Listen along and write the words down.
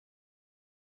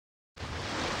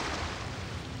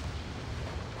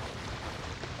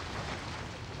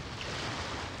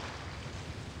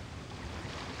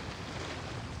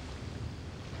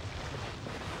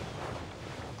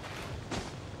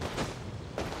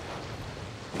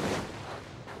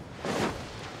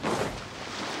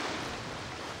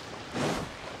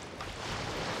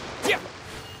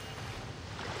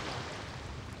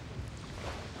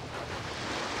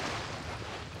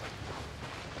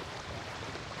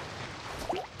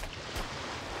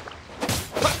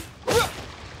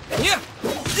Yeah!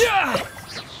 Yeah!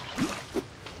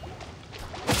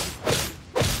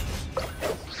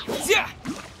 Yeah!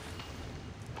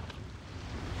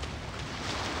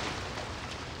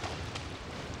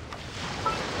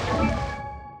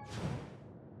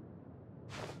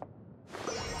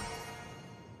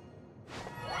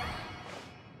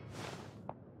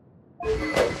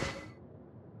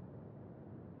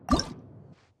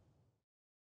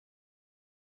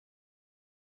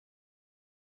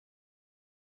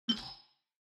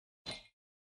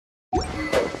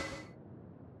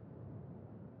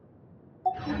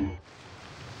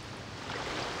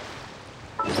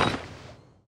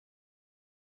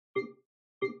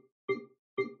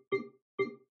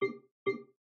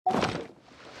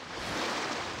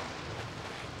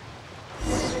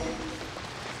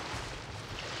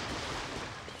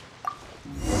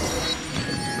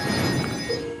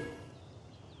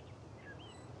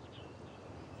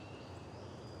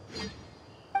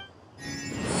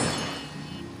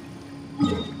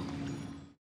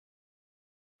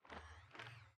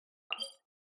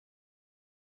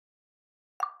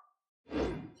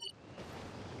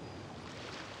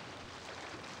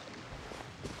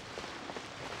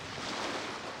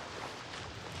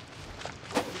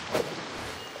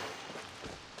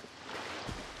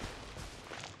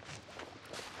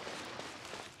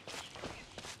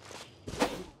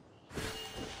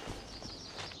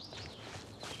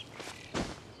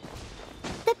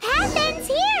 The path ends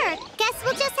here. Guess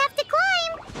we'll just have to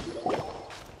climb.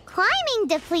 Climbing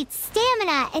depletes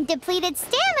stamina, and depleted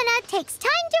stamina takes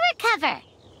time to recover.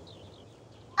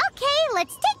 Okay,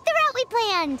 let's take the route we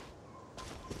planned.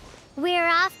 We're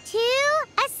off to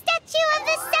a statue of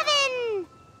the seven.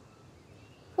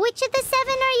 Which of the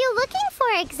seven are you looking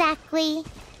for exactly?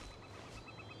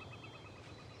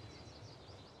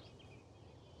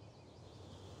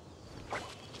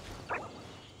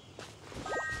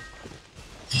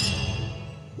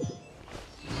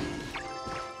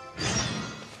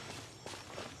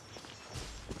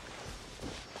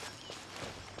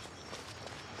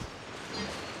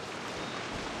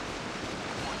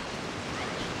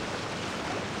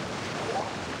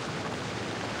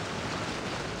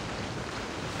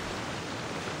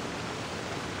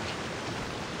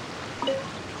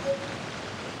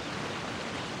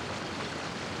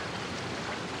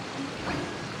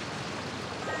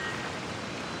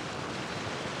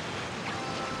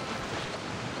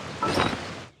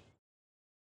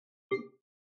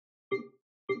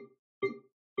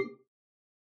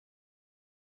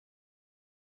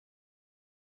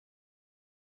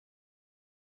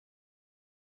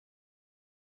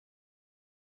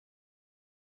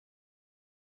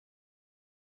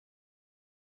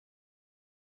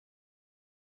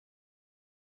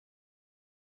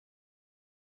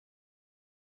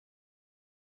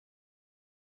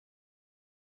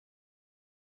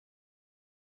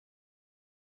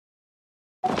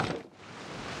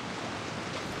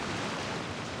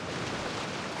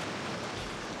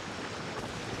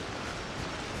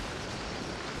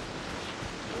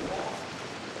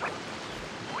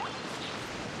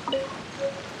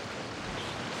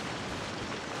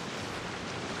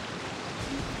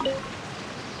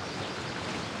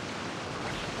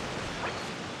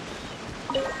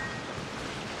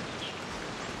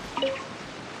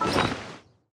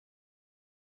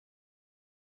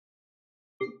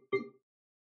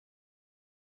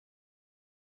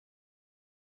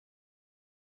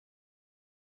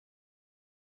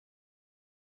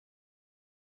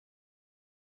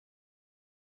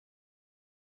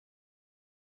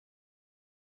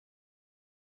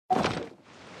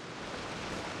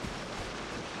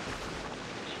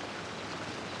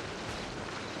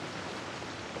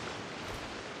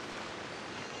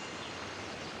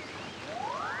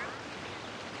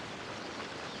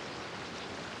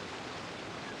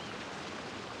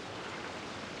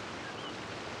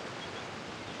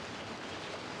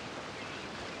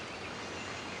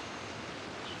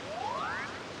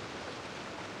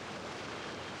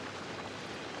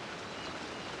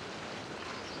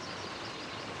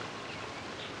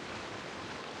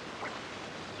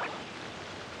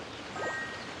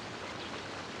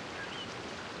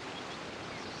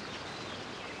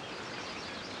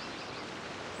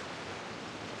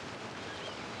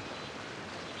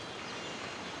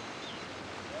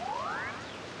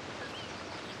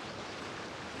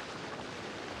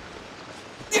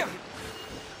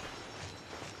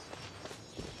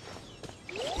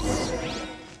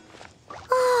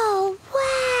 Oh,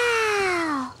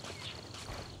 wow!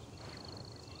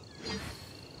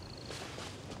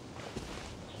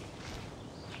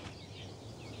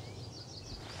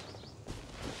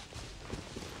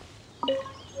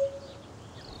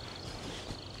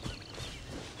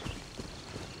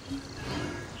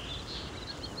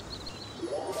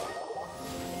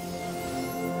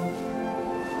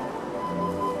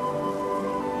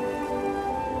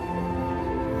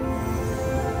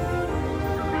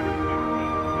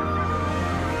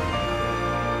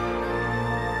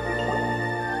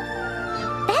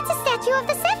 statue of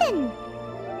the seven.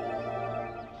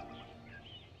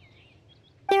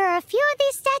 There are a few of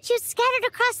these statues scattered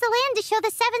across the land to show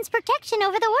the seven's protection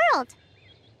over the world.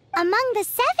 Among the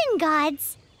seven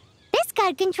gods, this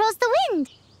god controls the wind.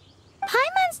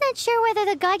 Paimon's not sure whether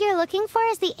the god you're looking for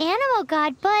is the animal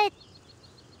god, but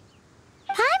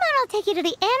Paimon will take you to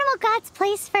the animal god's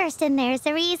place first, and there's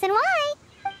the reason why.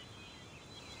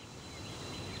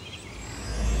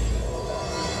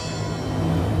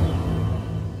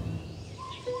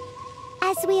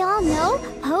 As we all know,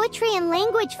 poetry and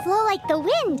language flow like the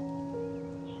wind.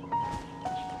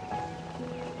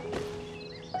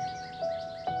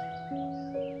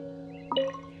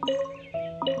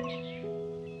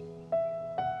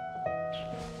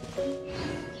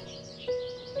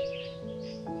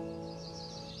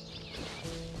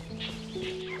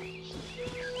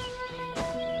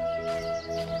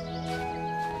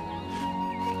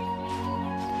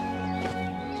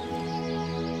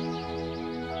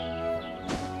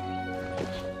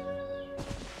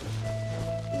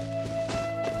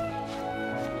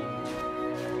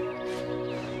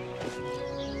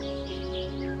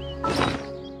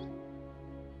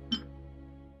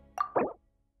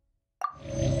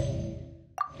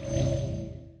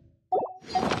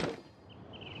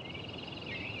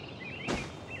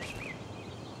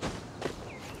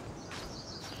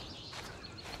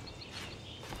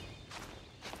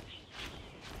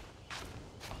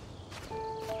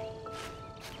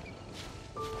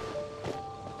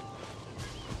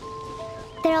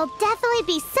 There'll definitely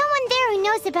be someone there who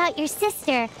knows about your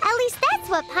sister. At least that's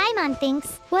what Paimon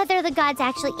thinks. Whether the gods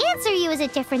actually answer you is a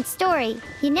different story.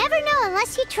 You never know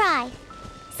unless you try.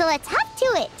 So let's hop to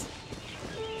it.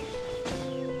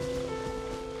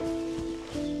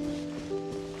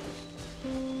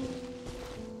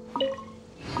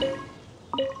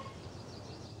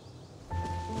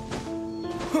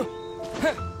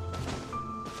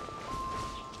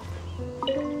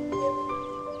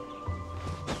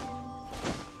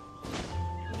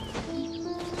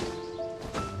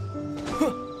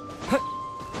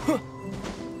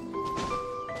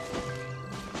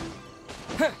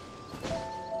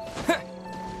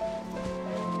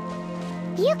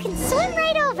 You can swim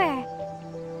right over.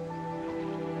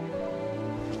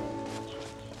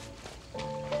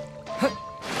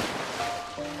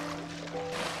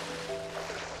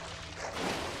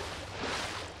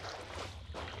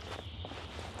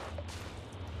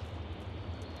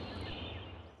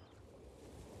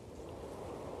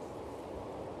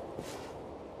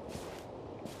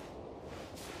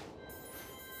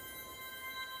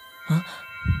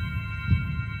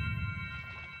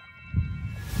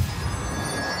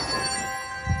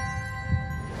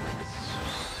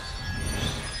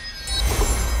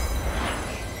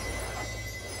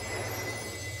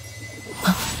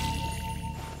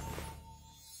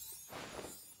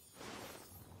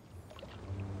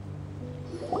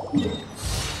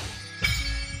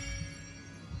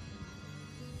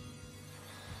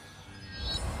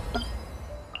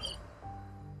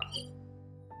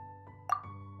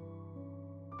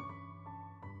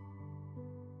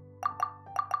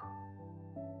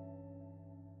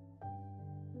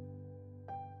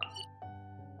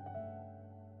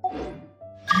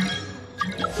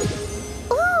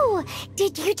 Ooh,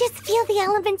 did you just feel the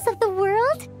elements of the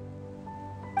world?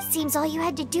 Seems all you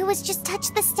had to do was just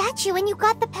touch the statue and you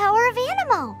got the power of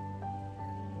Anemo.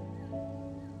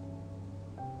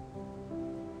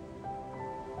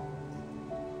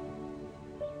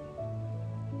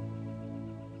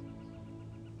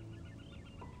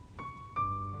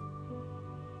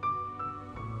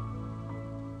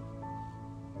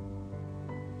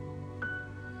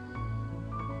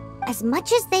 As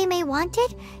much as they may want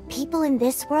it, people in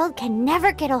this world can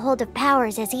never get a hold of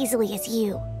powers as easily as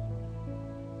you.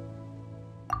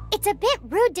 It's a bit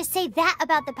rude to say that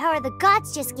about the power the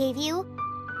gods just gave you.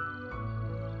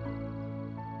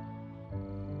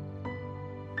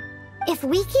 If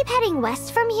we keep heading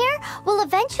west from here, we'll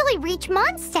eventually reach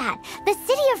Mondstadt, the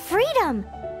city of freedom.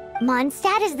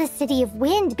 Mondstadt is the city of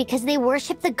wind because they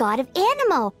worship the god of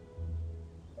Anemo.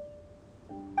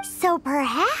 So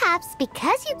perhaps,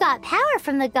 because you got power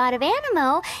from the god of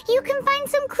Anemo, you can find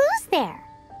some clues there.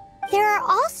 There are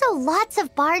also lots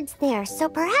of bards there, so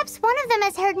perhaps one of them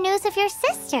has heard news of your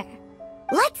sister.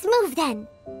 Let's move then.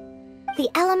 The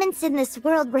elements in this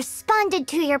world responded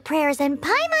to your prayers, and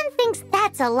Paimon thinks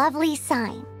that's a lovely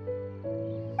sign.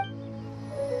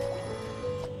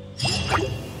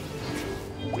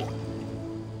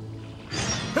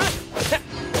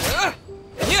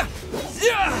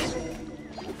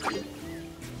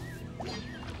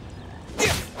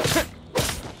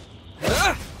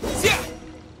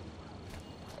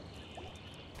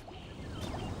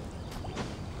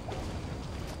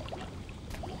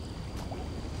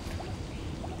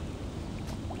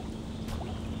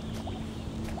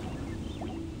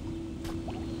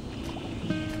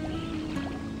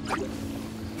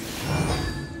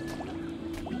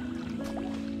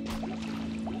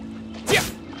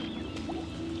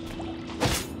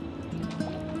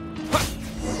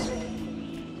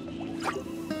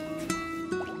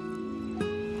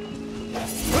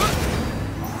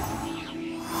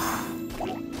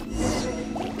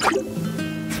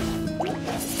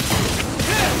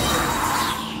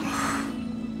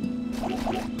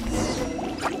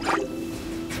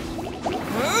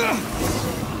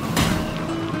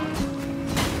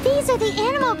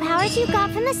 powers you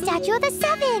got from the Statue of the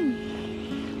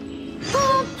Seven.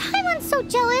 Oh, Paimon's so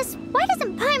jealous. Why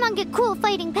doesn't Paimon get cool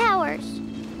fighting powers?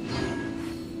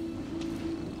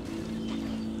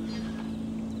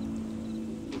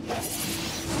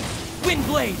 Wind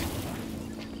Blade!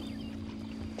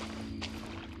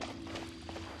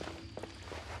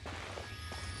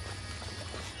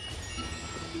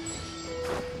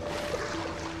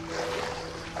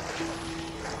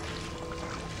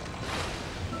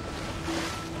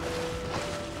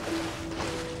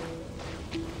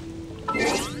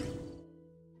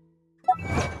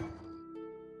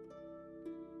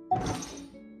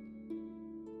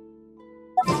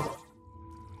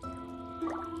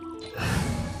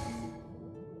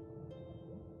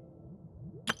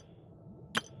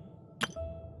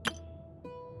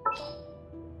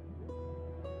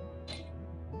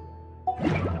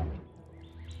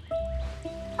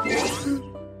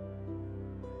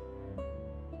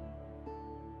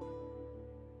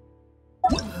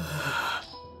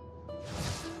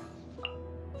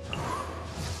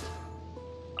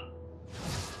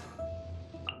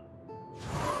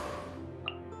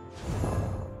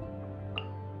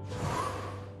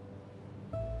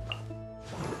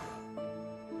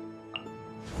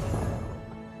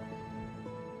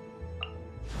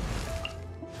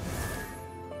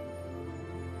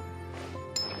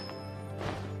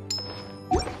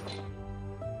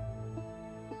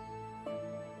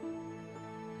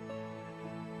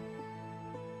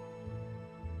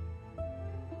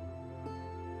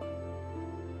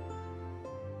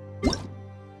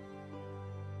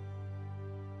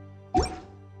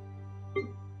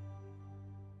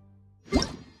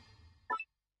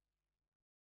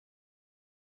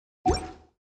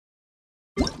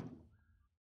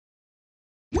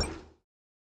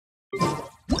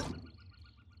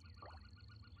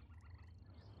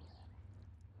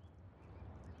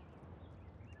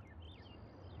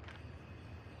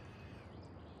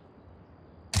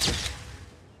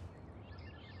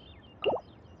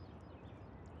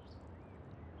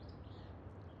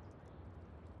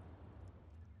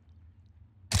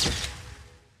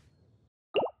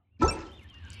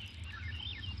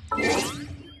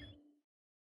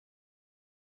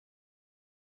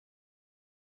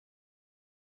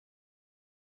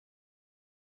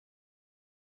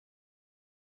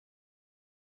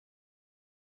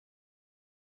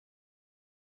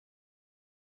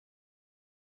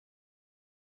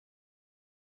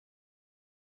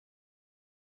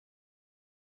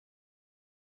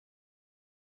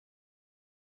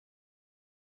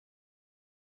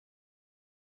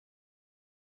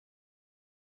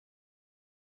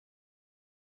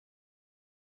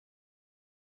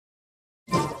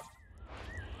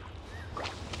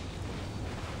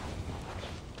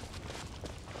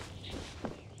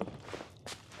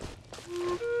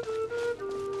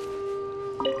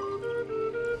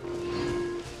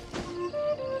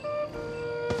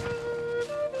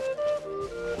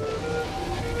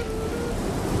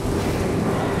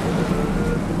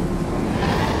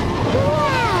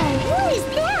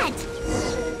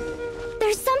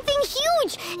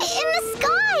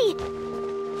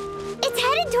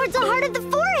 towards the heart of the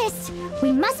forest.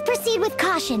 We must proceed with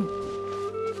caution.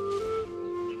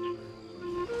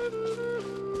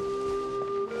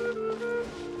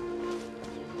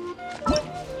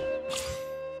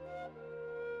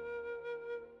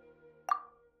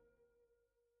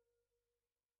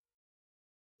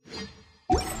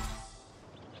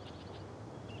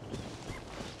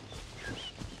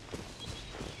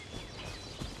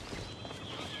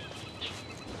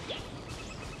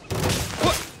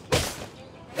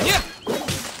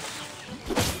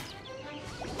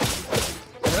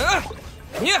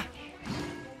 Yeah!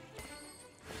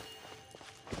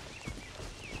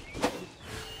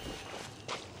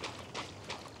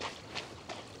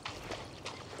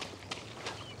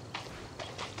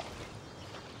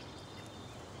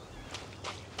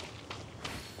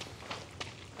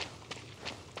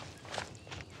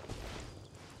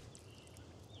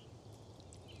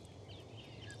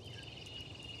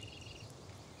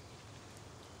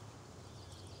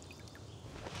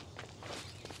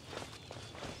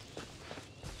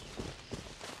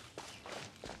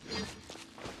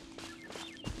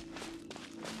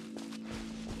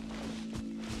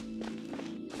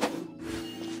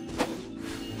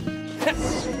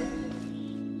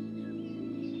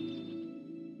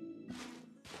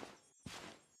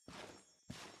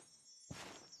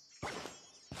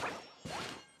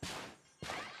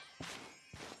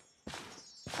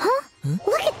 Huh?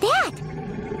 Look at that!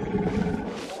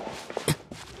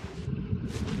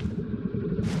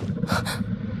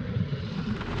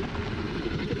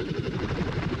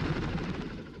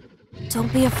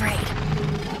 Don't be afraid.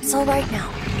 It's all right now.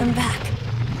 I'm back.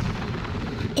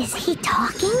 Is he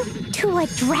talking to a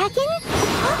dragon?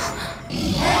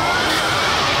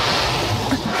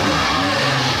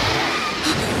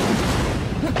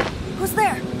 Who's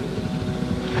there?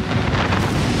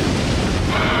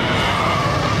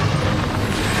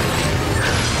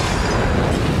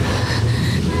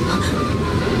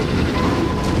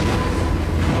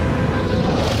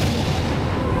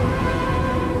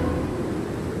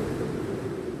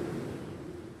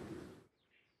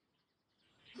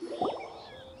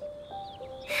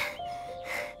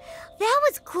 That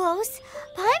was close.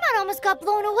 Paimon almost got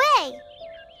blown away.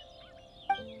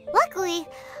 Luckily,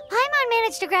 Paimon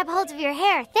managed to grab hold of your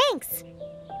hair. Thanks.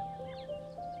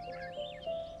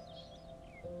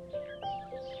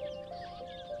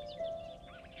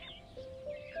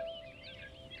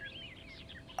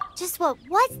 Just what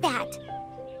was that?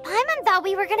 Paimon thought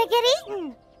we were gonna get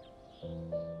eaten.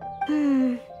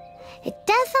 It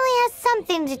definitely has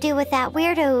something to do with that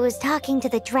weirdo who was talking to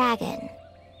the dragon.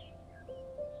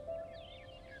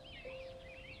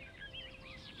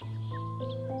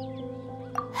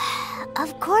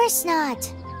 Of course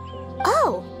not.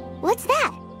 Oh, what's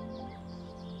that?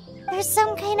 There's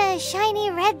some kind of shiny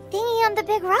red thingy on the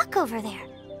big rock over there.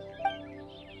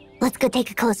 Let's go take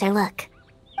a closer look.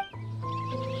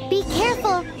 Be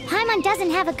careful. Paimon doesn't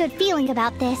have a good feeling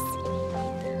about this.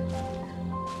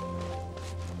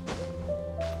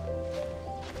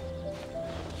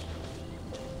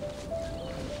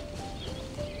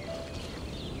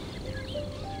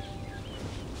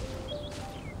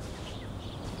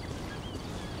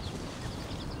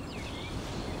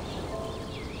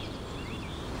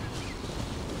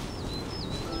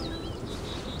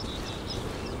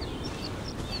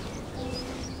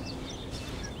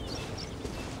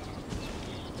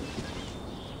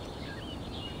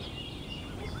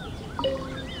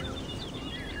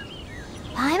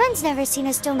 Paimon's never seen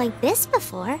a stone like this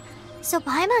before, so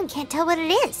Paimon can't tell what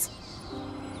it is.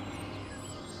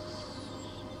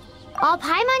 All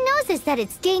Paimon knows is that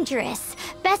it's dangerous.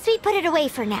 Best we put it away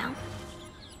for now.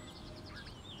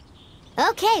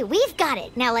 Okay, we've got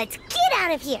it. Now let's get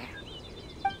out of here.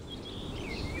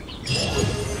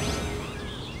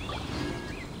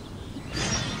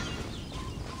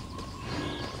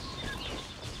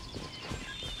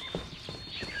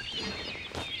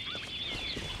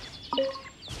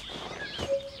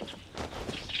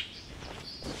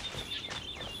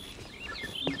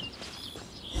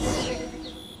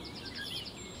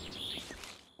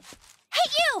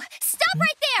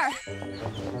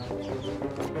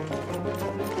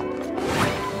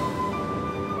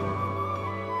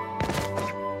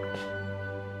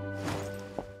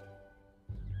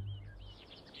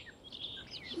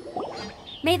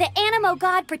 May the Animo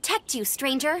God protect you,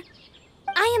 stranger.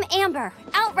 I am Amber,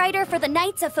 outrider for the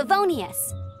Knights of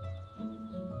Favonius.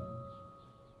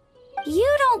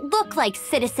 You don't look like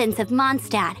citizens of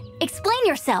Mondstadt. Explain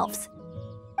yourselves.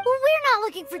 Well, we're not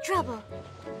looking for trouble.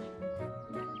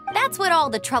 That's what all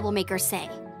the troublemakers say.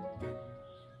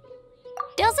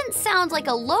 Doesn't sound like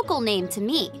a local name to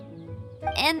me.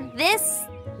 And this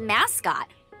mascot,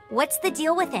 what's the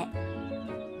deal with it?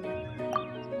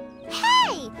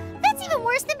 Hey! That's even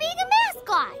worse than being a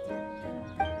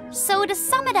mascot! So to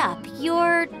sum it up,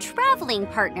 you're traveling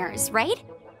partners, right?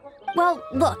 Well,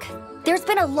 look, there's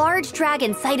been a large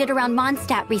dragon sighted around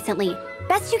Mondstadt recently.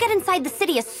 Best you get inside the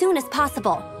city as soon as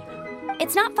possible.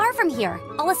 It's not far from here.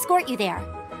 I'll escort you there.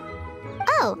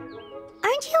 Oh,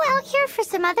 aren't you out here for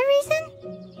some other reason?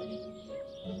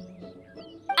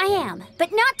 I am,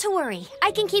 but not to worry.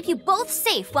 I can keep you both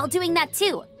safe while doing that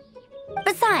too.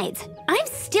 Besides, I'm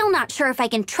still not sure if I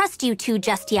can trust you two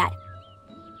just yet.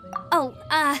 Oh,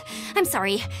 I'm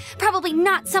sorry. Probably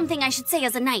not something I should say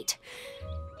as a knight.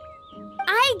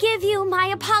 I give you my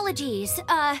apologies,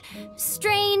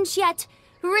 strange yet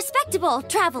respectable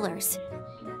travelers.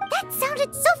 That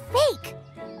sounded so fake!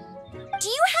 Do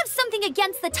you have something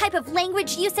against the type of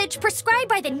language usage prescribed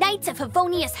by the Knights of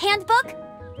Favonius Handbook?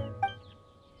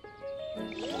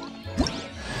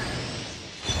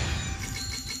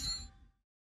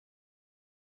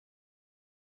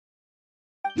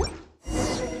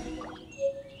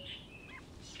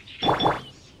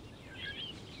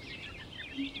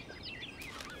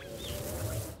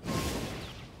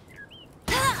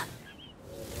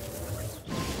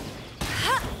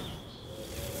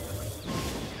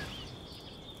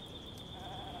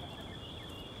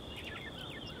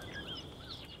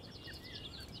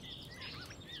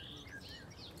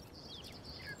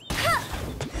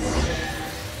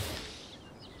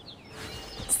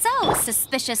 So,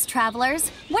 suspicious travelers,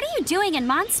 what are you doing in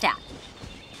Mondstadt?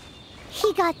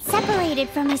 He got separated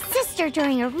from his sister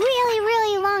during a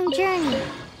really long journey.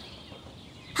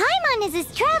 Paimon is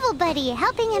his travel buddy,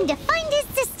 helping him to find his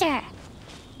sister.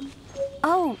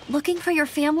 Oh, looking for your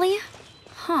family?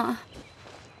 Huh.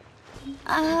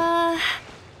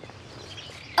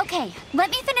 Okay, let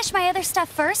me finish my other stuff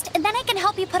first, and then I can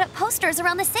help you put up posters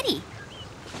around the city.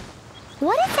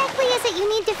 What exactly is it you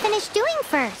need to finish doing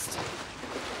first?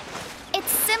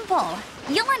 It's simple.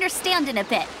 You'll understand in a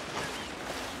bit.